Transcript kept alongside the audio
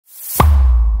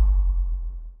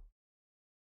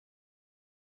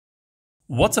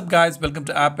What's up guys, welcome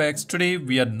to Apex. Today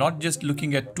we are not just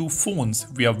looking at two phones,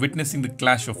 we are witnessing the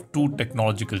clash of two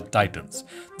technological titans,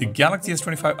 the Galaxy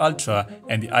S25 Ultra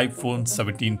and the iPhone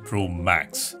 17 Pro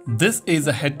Max. This is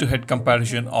a head-to-head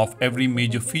comparison of every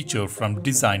major feature from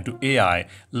design to AI.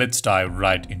 Let's dive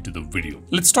right into the video.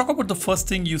 Let's talk about the first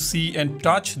thing you see and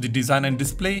touch, the design and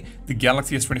display. The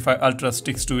Galaxy S25 Ultra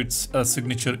sticks to its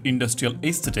signature industrial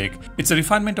aesthetic. It's a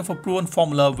refinement of a proven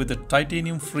formula with a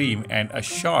titanium frame and a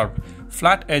sharp,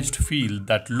 flat-edged feel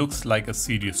that looks like a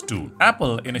serious tool.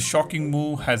 Apple, in a shocking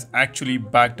move, has actually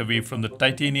backed away from the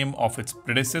titanium of its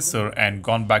predecessor and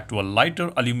gone back to a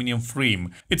lighter aluminum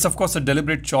frame. It's of course a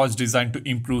deliberate choice designed to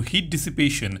improve heat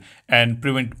dissipation and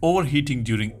prevent overheating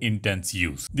during intense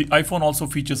use. The iPhone also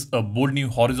features a bold new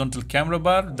horizontal camera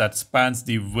bar that spans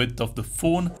the width of the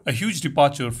phone, a huge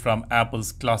departure from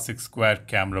Apple's classic square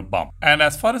camera bump. And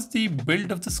as far as the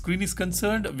build of the screen is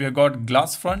concerned, we have got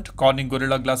glass front Corning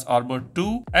Gorilla Glass Armor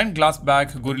 2 and glass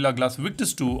back Gorilla Glass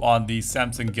Victus 2 on the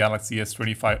Samsung Galaxy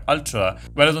S25 Ultra,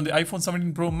 whereas on the iPhone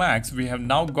 17 Pro Max we have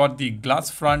now got the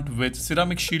glass front with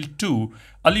ceramic shield 2,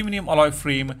 aluminum alloy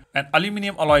frame and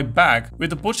aluminum alloy back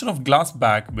with a portion of glass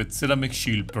back with ceramic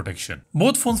shield protection.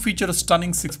 Both phones feature a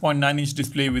stunning 6.9-inch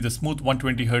display with a smooth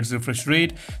 120Hz refresh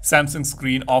rate. Samsung's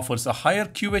screen offers a higher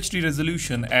QHD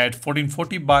resolution at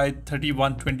 1440 by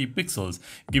 3120 pixels,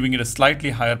 giving it a slightly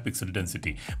higher pixel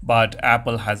density. But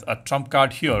Apple has a trump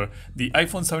card here. The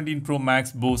iPhone 17 Pro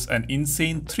Max boasts an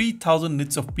insane 3000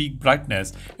 nits of peak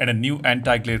brightness and a new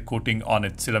anti-glare coating on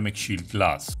its ceramic shield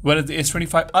glass, whereas the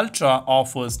S25 Ultra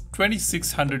offers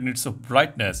 2600 nits of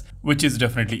brightness, which is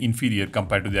definitely inferior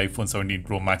compared to the iPhone 17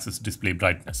 Pro Max's display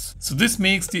brightness. So this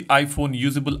makes the iPhone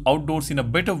usable outdoors in a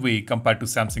better way compared to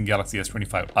Samsung Galaxy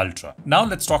S25 Ultra. Now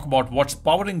let's talk about what's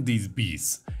powering these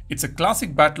beasts. It's a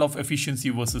classic battle of efficiency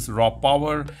versus raw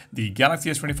power. The Galaxy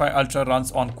S25 Ultra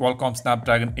runs on Qualcomm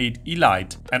Snapdragon 8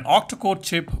 Elite, an octa-core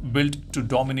chip built to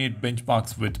dominate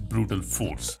benchmarks with brutal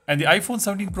force. And the iPhone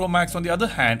 17 Pro Max, on the other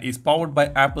hand, is powered by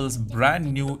Apple's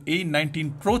brand new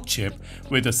A19 Pro chip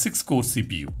with a 6-core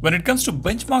CPU. When it comes to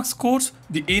benchmark scores,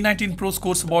 the A19 Pro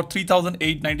scores about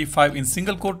 3895 in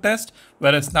single-core test,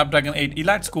 whereas Snapdragon 8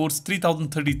 Elite scores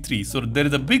 3033. So there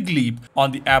is a big leap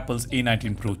on the Apple's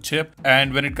A19 Pro chip.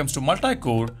 And when it comes to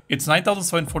multi-core, it's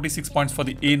 9746 points for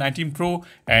the A19 Pro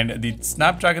and the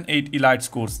Snapdragon 8 Elite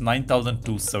scores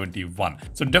 9271.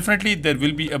 So definitely there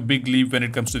will be a big leap when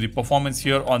it comes to the performance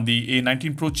here on the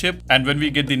A19 Pro chip, and when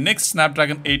we get the next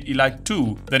Snapdragon 8 Elite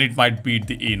 2, then it might beat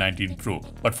the A19 Pro.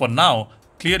 But for now,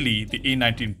 clearly, the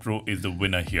A19 Pro is the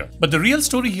winner here. But the real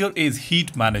story here is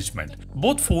heat management.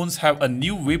 Both phones have a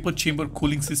new vapor chamber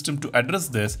cooling system to address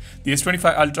this. The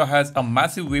S25 Ultra has a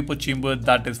massive vapor chamber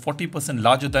that is 40%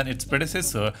 larger than its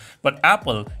predecessor, but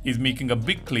Apple is making a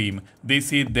big claim. They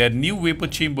say their new vapor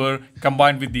chamber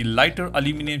combined with the lighter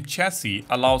aluminum chassis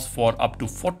allows for up to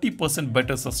 40%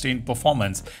 better sustained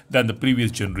performance than the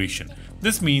previous generation.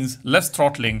 This means less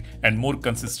throttling and more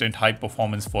consistent high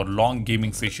performance for long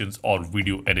gaming sessions or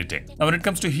video editing. Now when it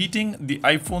comes to heating, the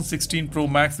iPhone 16 Pro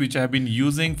Max, which I have been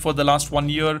using for the last 1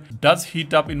 year, does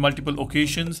heat up in multiple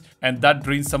occasions and that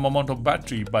drains some amount of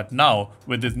battery, but now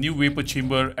with this new vapor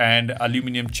chamber and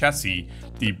aluminum chassis,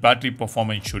 the battery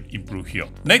performance should improve here.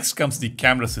 Next comes the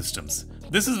camera systems.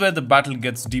 This is where the battle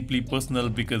gets deeply personal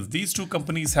because these two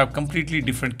companies have completely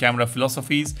different camera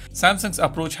philosophies. Samsung's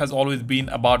approach has always been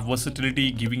about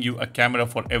versatility, giving you a camera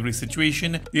for every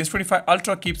situation. The S25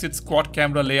 Ultra keeps its quad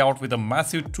camera layout with a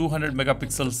massive 200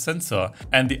 megapixel sensor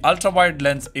and the ultra-wide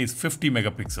lens is 50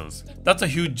 megapixels. That's a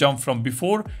huge jump from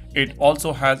before. It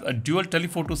also has a dual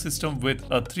telephoto system with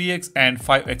a 3x and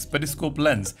 5x periscope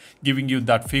lens, giving you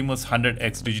that famous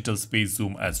 100x digital space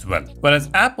zoom as well. Whereas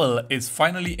Apple is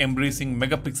finally embracing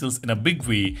megapixels in a big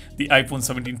way. The iPhone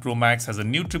 17 Pro Max has a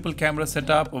new triple camera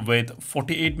setup with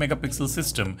 48 megapixel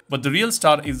system, but the real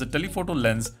star is the telephoto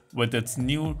lens with its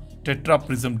new tetra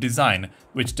prism design,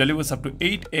 which delivers up to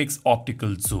 8x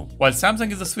optical zoom. While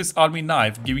Samsung is a Swiss Army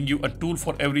knife, giving you a tool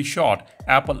for every shot,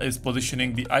 Apple is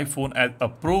positioning the iPhone as a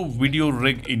pro video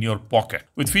rig in your pocket.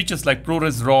 With features like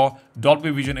ProRes RAW,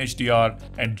 Dolby Vision HDR,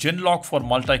 and Genlock for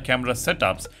multi-camera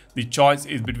setups, the choice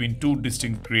is between two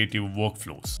distinct creative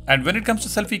workflows. And when it comes to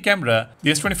selfie camera,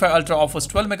 the S25 Ultra offers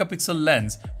 12 megapixel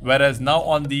lens, whereas now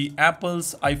on the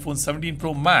Apple's iPhone 17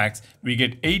 Pro Max, we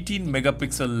get 18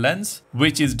 megapixel lens,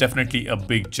 which is definitely a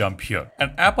big jump here.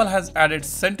 And Apple has added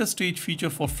center stage feature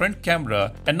for front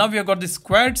camera, and now we have got the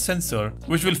squared sensor,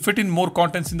 which will fit in more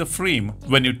contents in the frame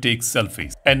when you take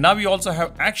selfies. And now we also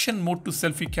have action mode to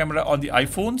selfie camera on the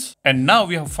iPhones. And now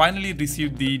we have finally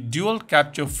received the dual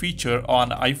capture feature on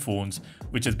iPhones,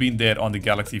 which has been there on the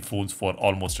Galaxy phones for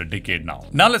almost a decade now.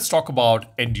 Now let's talk about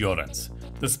endurance.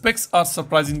 The specs are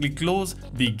surprisingly close.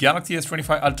 The Galaxy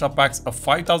S25 Ultra packs a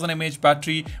 5000 mAh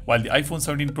battery, while the iPhone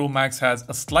 17 Pro Max has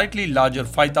a slightly larger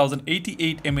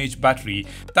 5088 mAh battery,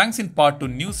 thanks in part to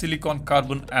new silicon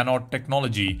carbon anode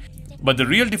technology. But the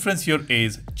real difference here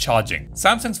is charging.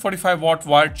 Samsung's 45 watt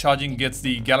wired charging gets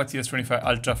the Galaxy S25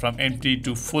 Ultra from empty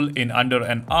to full in under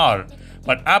an hour.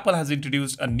 But Apple has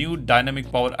introduced a new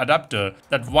dynamic power adapter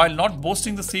that, while not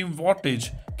boasting the same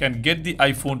wattage, can get the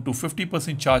iPhone to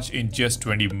 50% charge in just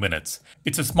 20 minutes.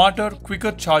 It's a smarter,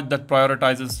 quicker charge that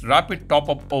prioritizes rapid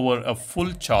top-up over a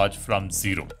full charge from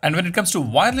zero. And when it comes to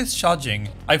wireless charging,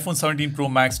 iPhone 17 Pro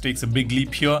Max takes a big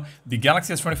leap here. The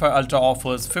Galaxy S25 Ultra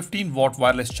offers 15 watt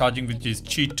wireless charging, which is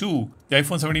Qi 2. The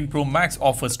iPhone 17 Pro Max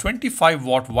offers 25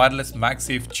 watt wireless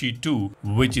MagSafe Qi 2,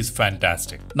 which is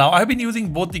fantastic. Now, I've been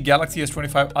using both the Galaxy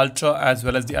S25 Ultra as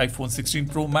well as the iPhone 16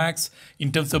 Pro Max.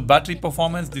 In terms of battery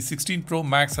performance, the 16 Pro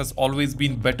Max has always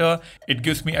been better. It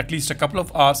gives me at least a couple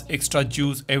of hours extra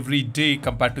juice every day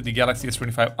compared to the Galaxy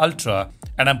S25 Ultra.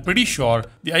 And I'm pretty sure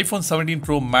the iPhone 17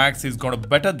 Pro Max is going to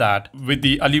better that with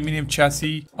the aluminum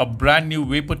chassis, a brand new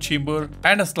vapor chamber,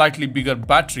 and a slightly bigger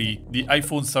battery. The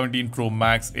iPhone 17 Pro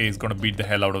Max is going to beat the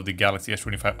hell out of the Galaxy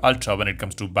S25 Ultra when it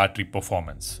comes to battery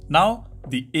performance. Now,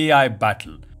 the AI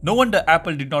battle. No wonder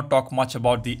Apple did not talk much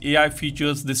about the AI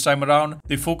features this time around.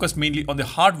 They focused mainly on the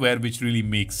hardware, which really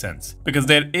makes sense, because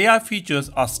their AI features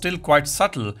are still quite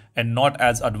subtle and not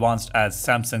as advanced as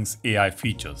Samsung's AI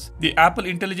features. The Apple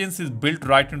Intelligence is built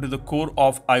right into the core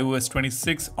of iOS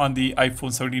 26 on the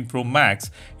iPhone 17 Pro Max.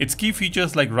 Its key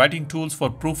features like writing tools for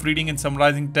proofreading and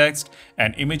summarizing text,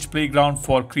 and image playground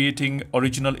for creating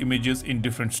original images in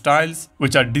different styles,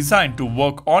 which are designed to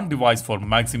work on device for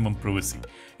maximum privacy.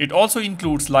 It also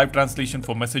includes live translation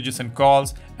for messages and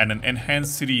calls, and an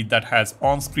enhanced Siri that has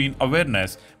on-screen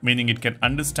awareness, meaning it can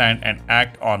understand and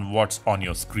act on what's on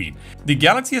your screen. The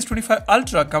Galaxy S25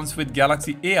 Ultra comes with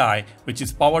Galaxy AI, which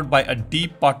is powered by a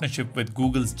deep partnership with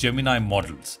Google's Gemini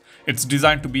models. It's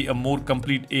designed to be a more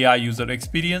complete AI user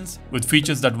experience with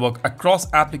features that work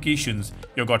across applications.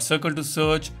 You've got Circle to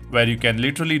Search, where you can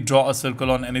literally draw a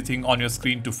circle on anything on your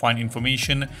screen to find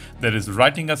information. There is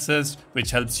Writing Assist,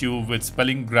 which helps you with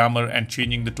spelling, grammar, and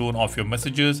changing the tone of your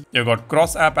messages. You've got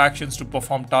cross-app actions to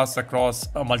perform tasks across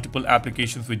multiple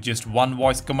applications with just one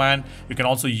voice command. You can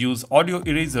also use Audio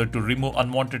Eraser to remove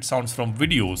unwanted sounds from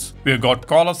videos. We've got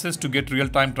Call Assist to get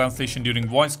real-time translation during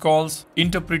voice calls,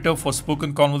 Interpreter for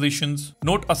spoken conversations,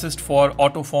 Note Assist for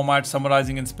auto-format,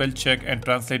 summarizing and spell check and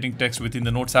translating text within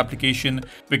the Notes application.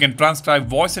 We can transcribe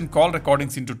voice and call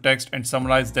recordings into text and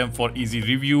summarize them for easy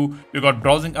review. We've got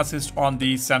Browsing Assist on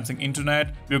the Samsung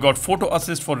Internet. We've got Photo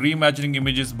Assist for reimagining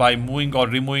images by moving or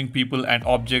removing people and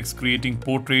objects, creating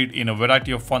portrait in a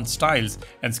variety of fun styles,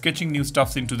 and sketching new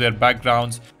stuffs into their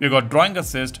backgrounds. We've got Drawing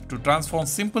Assist to transform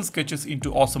simple sketches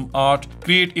into awesome art,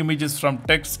 create images from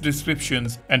text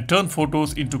descriptions, and turn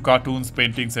photos into cartoons,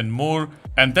 paintings, and more.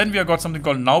 And then we have got something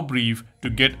called Now Brief to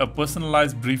get a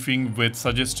personalized briefing with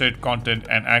suggested content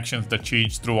and actions that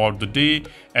change throughout the day.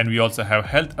 And we also have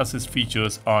Health Assist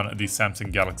features on the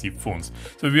Samsung Galaxy phones.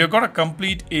 So we have got a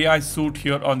complete AI suite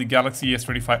here on the Galaxy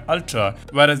S25 Ultra,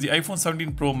 whereas the iPhone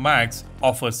 17 Pro Max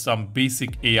offers some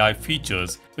basic AI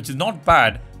features, which is not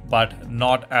bad, but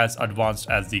not as advanced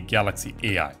as the Galaxy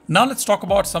AI. Now let's talk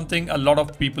about something a lot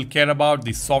of people care about,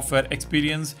 the software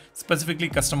experience, specifically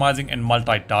customizing and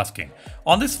multitasking.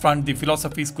 On this front, the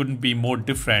philosophies couldn't be more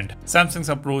different. Samsung's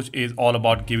approach is all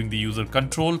about giving the user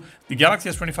control. The Galaxy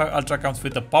S25 Ultra comes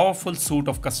with a powerful suite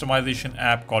of customization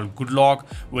app called GoodLock.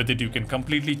 With it, you can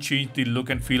completely change the look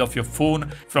and feel of your phone,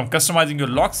 from customizing your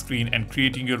lock screen and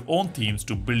creating your own themes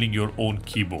to building your own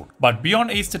keyboard. But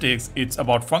beyond aesthetics, it's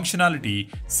about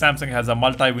functionality. Samsung has a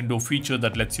multi-window feature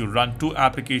that lets you run two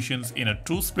applications in a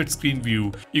true split screen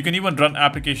view. You can even run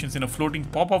applications in a floating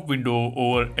pop-up window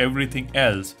over everything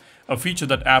else, a feature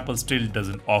that Apple still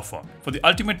doesn't offer. For the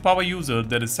ultimate power user,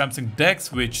 there is Samsung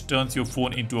DeX, which turns your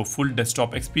phone into a full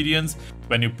desktop experience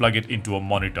when you plug it into a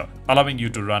monitor, allowing you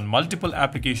to run multiple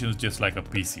applications just like a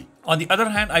PC. On the other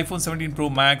hand, iPhone 17 Pro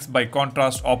Max, by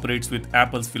contrast, operates with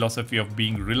Apple's philosophy of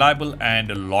being reliable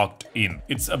and locked in.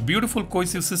 It's a beautiful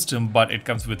cohesive system, but it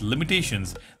comes with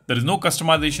limitations. There is no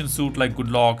customization suite like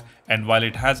GoodLock, and while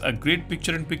it has a great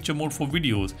picture-in-picture mode for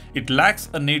videos, it lacks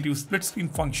a native split-screen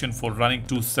function for running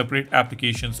two separate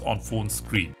applications on phone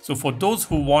screen. So for those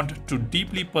who want to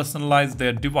deeply personalize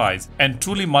their device and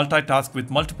truly multitask with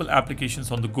multiple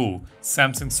applications on the go,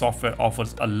 Samsung software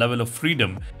offers a level of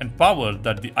freedom and power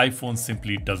that the iPhone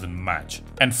simply doesn't match.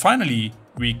 And finally,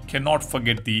 we cannot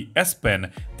forget the S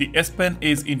Pen. The S Pen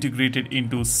is integrated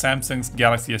into Samsung's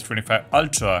Galaxy S25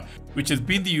 Ultra, which has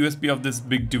been the USP of this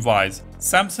big device.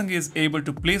 Samsung is able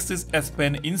to place this S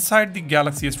Pen inside the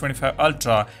Galaxy S25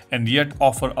 Ultra and yet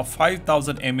offer a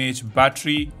 5000 mAh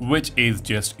battery, which is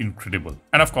just incredible.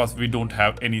 And of course, we don't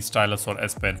have any stylus or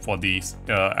S Pen for the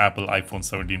Apple iPhone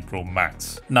 17 Pro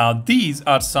Max. Now, these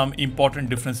are some important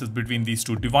differences between these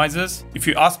two devices. If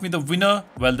you ask me the winner,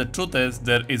 well, the truth is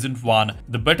there isn't one.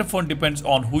 The better phone depends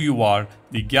on who you are.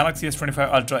 The Galaxy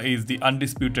S25 Ultra is the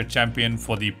undisputed champion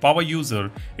for the power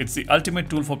user. It's the ultimate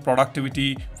tool for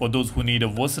productivity, for those who need a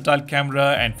versatile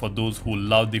camera, and for those who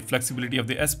love the flexibility of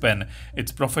the S Pen.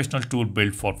 It's a professional tool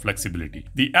built for flexibility.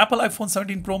 The Apple iPhone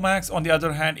 17 Pro Max, on the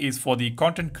other hand, is for the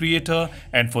content creator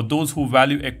and for those who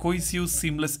value a cohesive,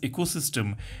 seamless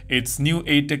ecosystem. Its new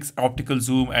 8x optical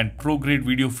zoom and pro-grade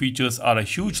video features are a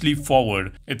huge leap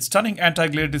forward. Its stunning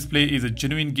anti-glare display is a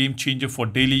genuine game changer for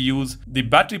daily use. The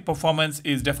battery performance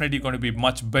is definitely going to be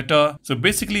much better. So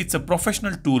basically, it's a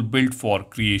professional tool built for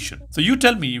creation. So you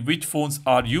tell me, which phones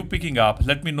are you picking up?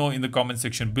 Let me know in the comment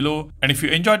section below. And if you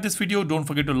enjoyed this video, don't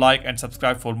forget to like and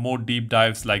subscribe for more deep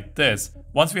dives like this.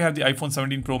 Once we have the iPhone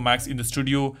 17 Pro Max in the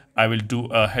studio, I will do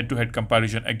a head-to-head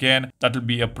comparison again. That will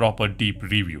be a proper deep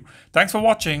review. Thanks for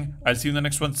watching. I'll see you in the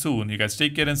next one soon. You guys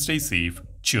take care and stay safe.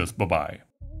 Cheers. Bye-bye.